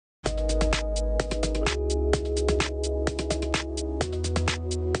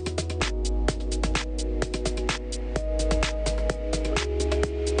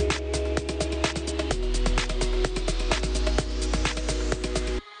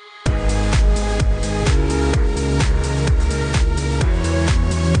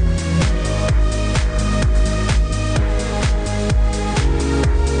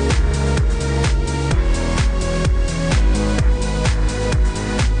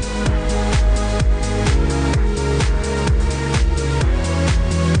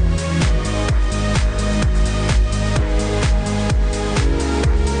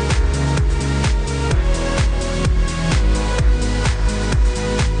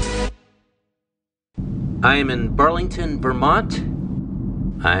I am in Burlington, Vermont.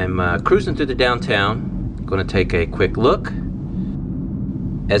 I'm cruising through the downtown. Going to take a quick look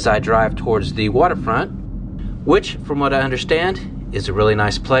as I drive towards the waterfront, which, from what I understand, is a really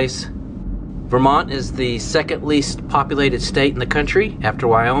nice place. Vermont is the second least populated state in the country after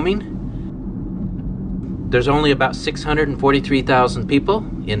Wyoming. There's only about 643,000 people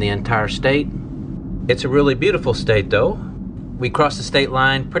in the entire state. It's a really beautiful state though. We crossed the state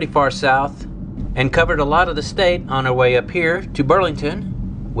line pretty far south and covered a lot of the state on our way up here to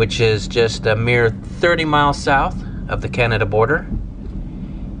Burlington, which is just a mere 30 miles south of the Canada border.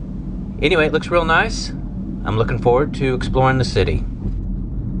 Anyway, it looks real nice. I'm looking forward to exploring the city.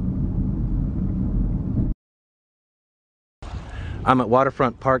 I'm at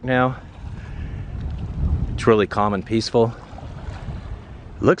Waterfront Park now. It's really calm and peaceful.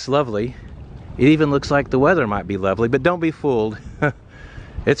 Looks lovely. It even looks like the weather might be lovely, but don't be fooled.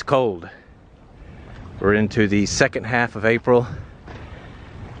 It's cold. We're into the second half of April.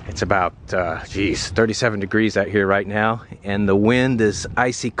 It's about, 37 degrees out here right now, and the wind is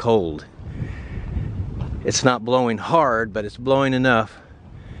icy cold. It's not blowing hard, but it's blowing enough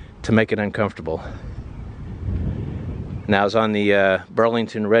to make it uncomfortable. Now, I was on the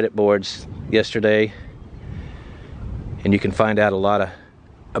Burlington Reddit boards yesterday, and you can find out a lot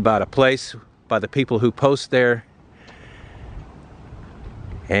about a place by the people who post there.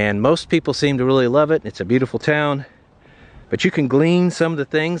 And most people seem to really love it. It's a beautiful town, but you can glean some of the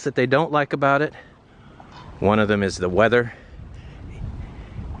things that they don't like about it. One of them is the weather.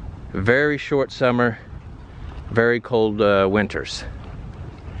 Very short summer, very cold winters.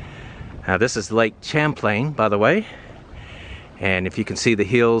 Now, this is Lake Champlain, by the way. And if you can see the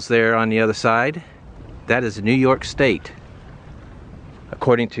hills there on the other side, that is New York State.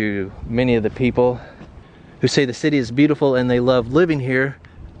 According to many of the people who say the city is beautiful and they love living here,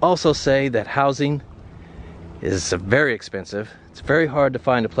 also say that housing is very expensive. It's very hard to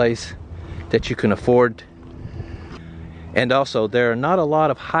find a place that you can afford. And also, there are not a lot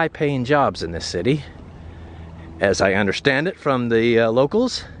of high-paying jobs in this city, as I understand it from the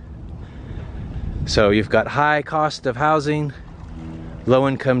locals. So you've got high cost of housing,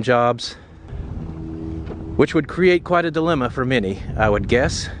 low-income jobs, which would create quite a dilemma for many, I would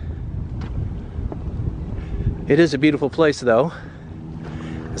guess. It is a beautiful place though,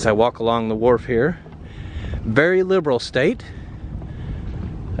 as I walk along the wharf here. Very liberal state.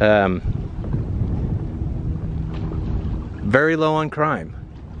 Very low on crime.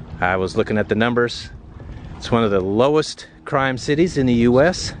 I was looking at the numbers. It's one of the lowest crime cities in the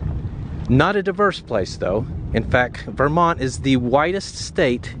US. Not a diverse place though. In fact, Vermont is the whitest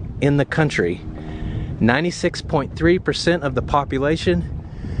state in the country. 96.3% of the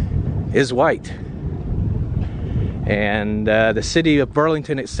population is white. And the city of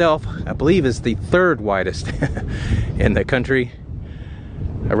Burlington itself, I believe, is the third whitest in the country.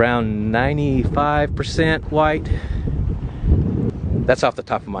 Around 95% white. That's off the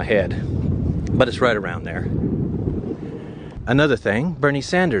top of my head, but it's right around there. Another thing, Bernie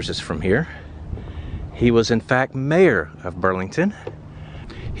Sanders is from here. He was in fact mayor of Burlington.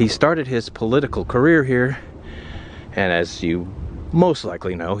 He started his political career here, and as you most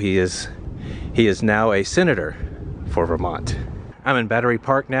likely know, he is now a senator for Vermont. I'm in Battery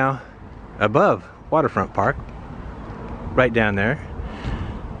Park now, above Waterfront Park, right down there.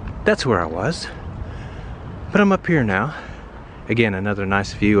 That's where I was, but I'm up here now. Again, another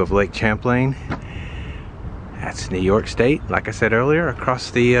nice view of Lake Champlain. That's New York State, like I said earlier,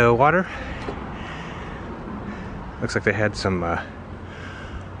 across the water. Looks like they had some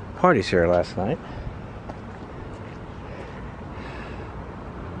parties here last night.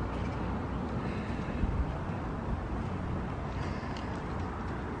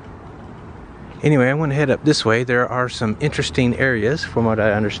 Anyway, I'm going to head up this way. There are some interesting areas, from what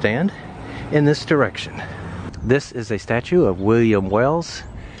I understand, in this direction. This is a statue of William Wells.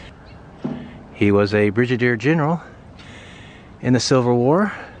 He was a brigadier general in the Civil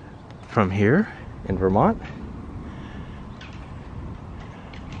War from here in Vermont.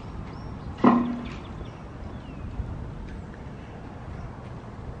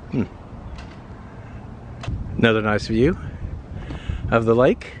 Another nice view of the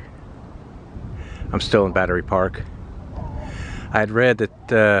lake. I'm still in Battery Park. I had read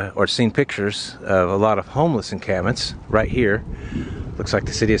that, or seen pictures of a lot of homeless encampments right here. Looks like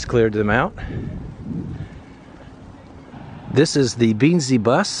the city has cleared them out. This is the Beansy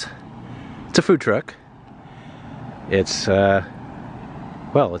Bus. It's a food truck. It's,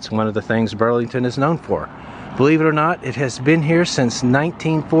 well, it's one of the things Burlington is known for. Believe it or not, it has been here since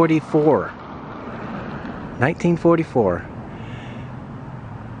 1944. 1944.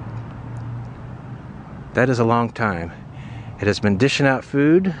 That is a long time. It has been dishing out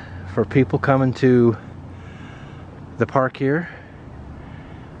food for people coming to the park here.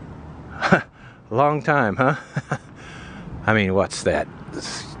 Long time, huh? I mean, what's that?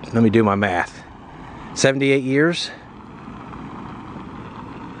 Let me do my math. 78 years?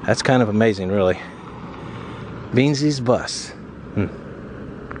 That's kind of amazing, really. Beansy's bus.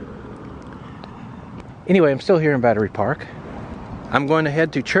 Anyway, I'm still here in Battery Park. I'm going to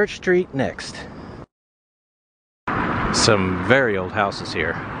head to Church Street next. Some very old houses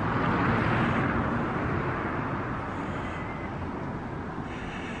here.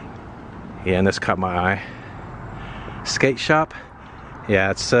 Yeah, and this caught my eye. Skate shop.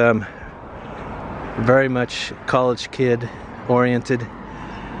 Yeah, it's very much college kid oriented.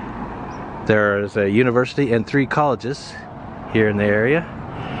 There's a university and 3 colleges here in the area.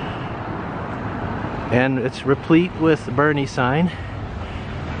 And it's replete with Bernie sign,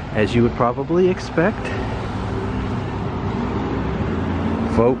 as you would probably expect.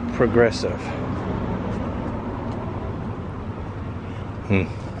 Vote progressive.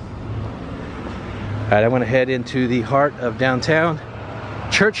 Alright, I want to head into the heart of downtown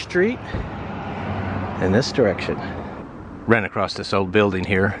Church Street in this direction. Ran across this old building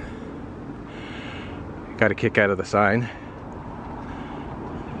here. Got a kick out of the sign.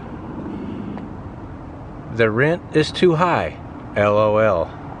 The rent is too high. LOL.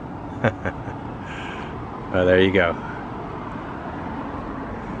 Oh, there you go.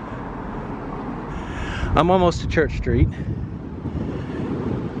 I'm almost to Church Street.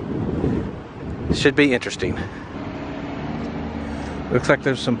 Should be interesting. Looks like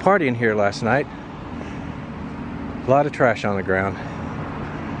there's some partying here last night. A lot of trash on the ground.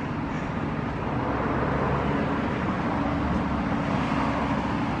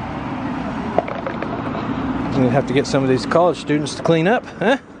 I'm gonna have to get some of these college students to clean up,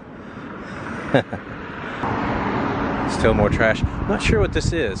 huh? Still more trash. Not sure what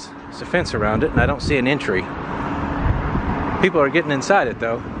this is. There's a fence around it and I don't see an entry. People are getting inside it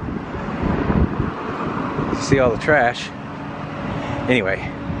though. See all the trash. Anyway,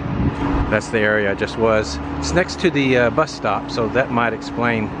 that's the area I just was. It's next to the bus stop, so that might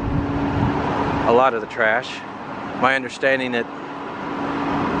explain a lot of the trash. My understanding that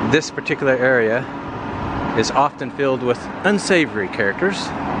this particular area is often filled with unsavory characters.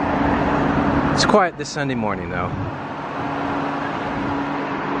 It's quiet this Sunday morning though.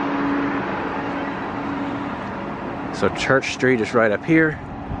 So Church Street is right up here.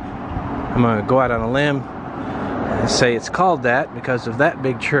 I'm gonna go out on a limb and say it's called that because of that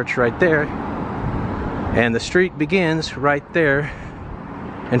big church right there, and the street begins right there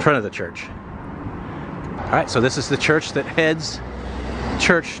in front of the church. Alright, so this is the church that heads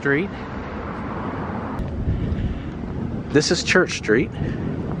Church Street. This is Church Street.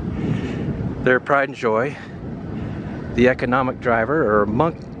 Their pride and joy, the economic driver, or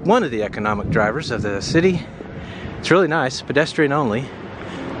one of the economic drivers of the city. It's really nice, pedestrian only.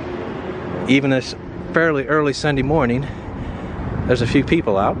 Even this fairly early Sunday morning, there's a few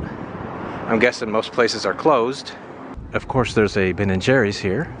people out. I'm guessing most places are closed. Of course, there's a Ben & Jerry's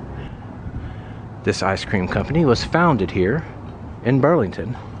here. This ice cream company was founded here in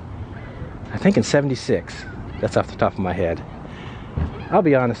Burlington, I think in '76. That's off the top of my head. I'll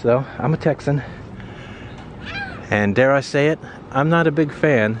be honest though, I'm a Texan, and dare I say it, I'm not a big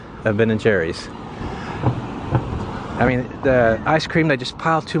fan of Ben & Jerry's. I mean, the ice cream, they just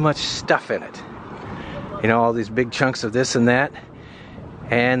pile too much stuff in it. You know, all these big chunks of this and that.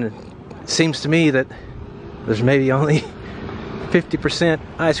 And it seems to me that there's maybe only 50%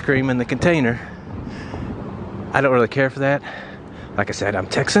 ice cream in the container. I don't really care for that. Like I said, I'm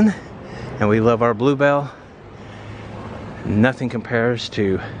Texan, and we love our Bluebell. Nothing compares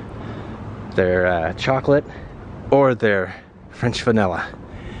to their chocolate or their French vanilla.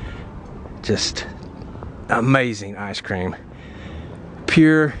 Just amazing ice cream.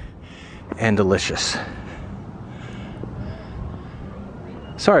 Pure and delicious.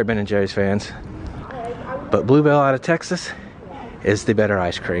 Sorry, Ben & Jerry's fans, but Bluebell out of Texas is the better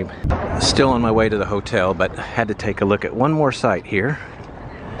ice cream. Still on my way to the hotel, but had to take a look at one more site here.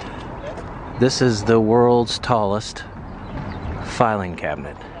 This is the world's tallest filing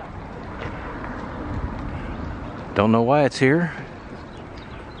cabinet. Don't know why it's here.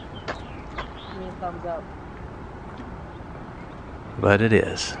 Thumbs up. But it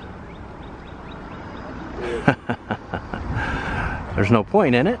is. There's no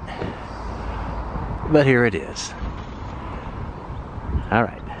point in it, but here it is. All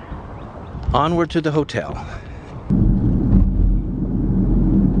right, onward to the hotel.